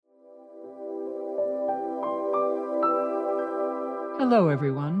Hello,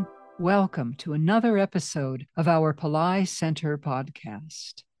 everyone. Welcome to another episode of our Pillai Center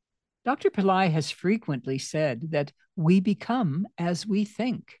podcast. Dr. Pillai has frequently said that we become as we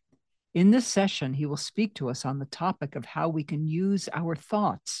think. In this session, he will speak to us on the topic of how we can use our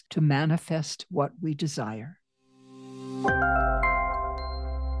thoughts to manifest what we desire.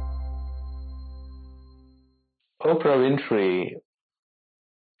 Oprah Winfrey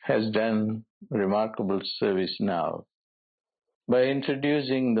has done remarkable service now by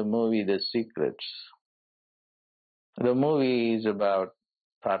introducing the movie The Secrets. The movie is about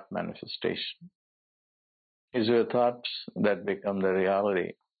thought manifestation. It's your thoughts that become the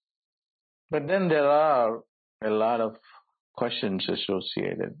reality. But then there are a lot of questions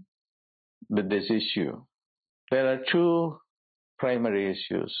associated with this issue. There are two primary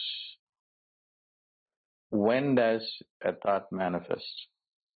issues. When does a thought manifest?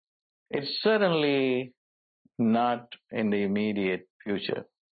 It's certainly not in the immediate future.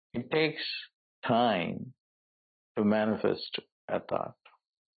 It takes time to manifest a thought.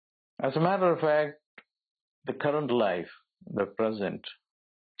 As a matter of fact, the current life, the present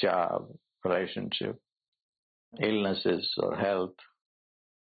job, relationship, illnesses or health,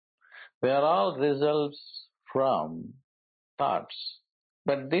 they are all results from thoughts.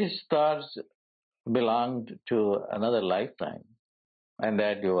 But these thoughts belonged to another lifetime and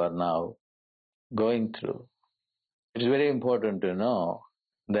that you are now going through. It's very important to know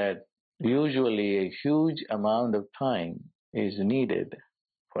that usually a huge amount of time is needed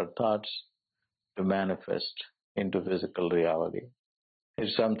for thoughts to manifest into physical reality.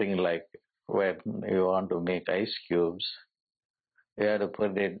 It's something like when you want to make ice cubes, you have to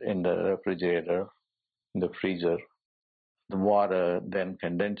put it in the refrigerator, in the freezer. The water then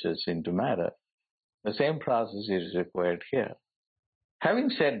condenses into matter. The same process is required here. Having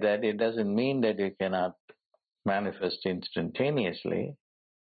said that, it doesn't mean that you cannot manifest instantaneously.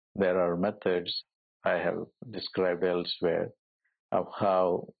 There are methods I have described elsewhere of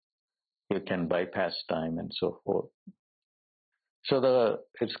how you can bypass time and so forth. So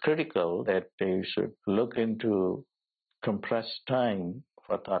it's critical that you should look into compressed time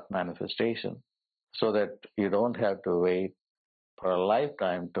for thought manifestation so that you don't have to wait for a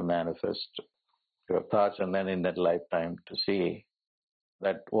lifetime to manifest your thoughts and then in that lifetime to see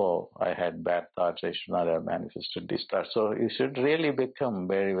that, oh, I had bad thoughts, I should not have manifested these thoughts. So you should really become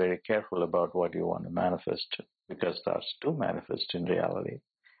very, very careful about what you want to manifest because thoughts do manifest in reality.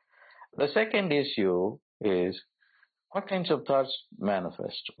 The second issue is what kinds of thoughts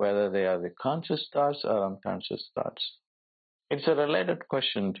manifest, whether they are the conscious thoughts or unconscious thoughts. It's a related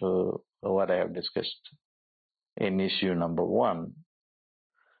question to what I have discussed in issue number 1.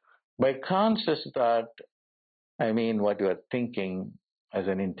 By conscious thought, I mean what you are thinking as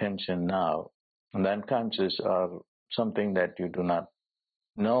an intention now, and the unconscious are something that you do not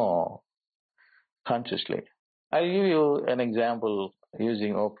know consciously. I'll give you an example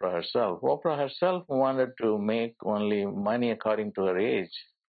using Oprah herself. Oprah herself wanted to make only money according to her age.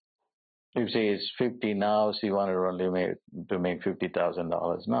 If she is 50 now, she wanted only to make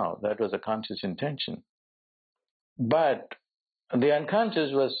 $50,000 now. That was a conscious intention. But the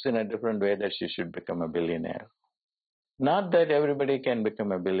unconscious was in a different way that she should become a billionaire. Not that everybody can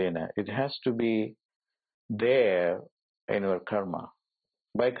become a billionaire. It has to be there in your karma.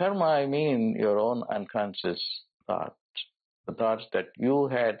 By karma, I mean your own unconscious thoughts, the thoughts that you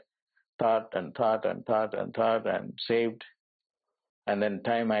had thought and thought and thought and thought and saved, and then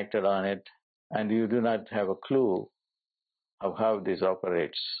time acted on it, and you do not have a clue of how this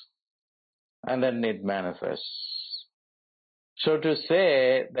operates. And then it manifests. So to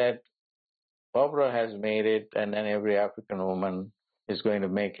say that Oprah has made it and then every African woman is going to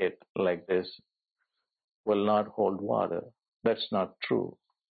make it like this will not hold water. That's not true.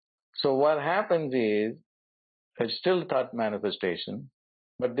 So what happens is, it's still thought manifestation,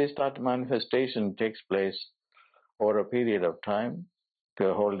 but this thought manifestation takes place over a period of time.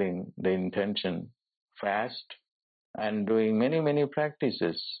 You're holding the intention fast and doing many, many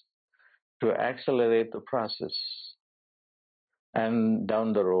practices to accelerate the process. And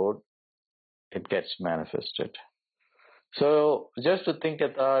down the road, it gets manifested. So just to think a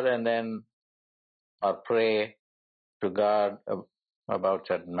thought and then or pray to God about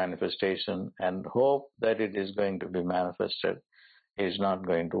certain manifestation and hope that it is going to be manifested is not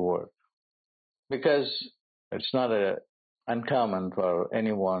going to work. Because it's not uncommon for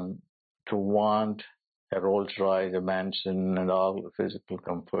anyone to want a Rolls Royce, a mansion, and all the physical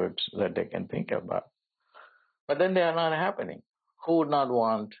comforts that they can think about. But then they are not happening. Who would not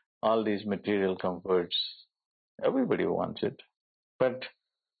want all these material comforts? Everybody wants it. But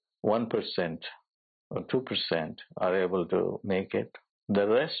 1% or 2% are able to make it. The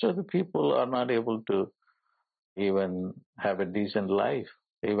rest of the people are not able to even have a decent life,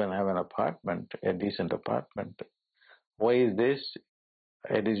 even have an apartment, a decent apartment. Why is this?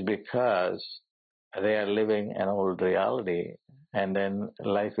 It is because they are living an old reality, and then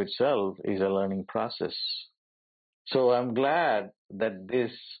life itself is a learning process. So I'm glad that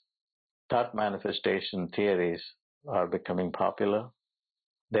these thought manifestation theories are becoming popular.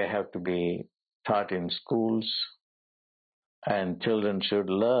 They have to be taught in schools, and children should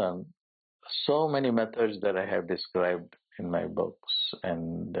learn so many methods that I have described in my books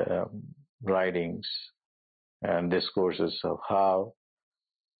and writings and discourses of how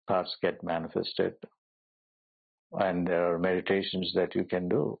thoughts get manifested. And there are meditations that you can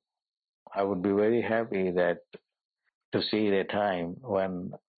do. I would be very happy that to see a time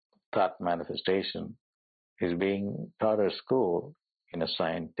when thought manifestation is being taught at school in a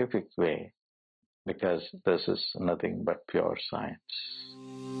scientific way, because this is nothing but pure science.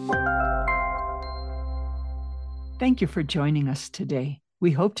 Thank you for joining us today.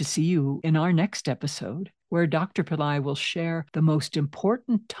 We hope to see you in our next episode, where Dr. Pillai will share the most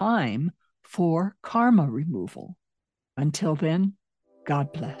important time for karma removal. Until then,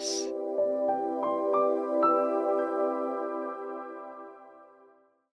 God bless.